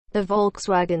The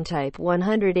Volkswagen Type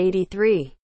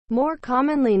 183, more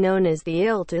commonly known as the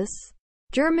Iltis,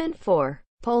 German for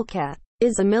polecat,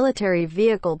 is a military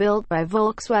vehicle built by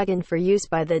Volkswagen for use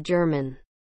by the German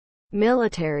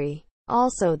military.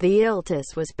 Also, the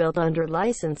Iltis was built under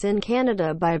license in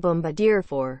Canada by Bombardier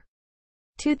for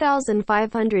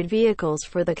 2,500 vehicles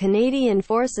for the Canadian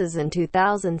Forces and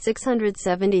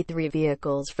 2,673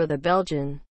 vehicles for the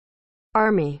Belgian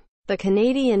Army. The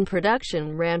Canadian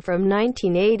production ran from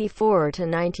 1984 to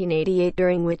 1988,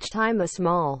 during which time a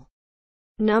small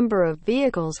number of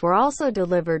vehicles were also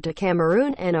delivered to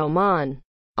Cameroon and Oman.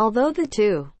 Although the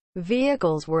two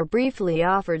vehicles were briefly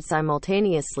offered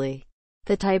simultaneously,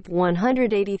 the Type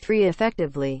 183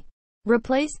 effectively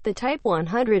replaced the Type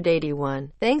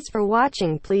 181. Thanks for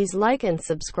watching. Please like and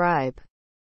subscribe.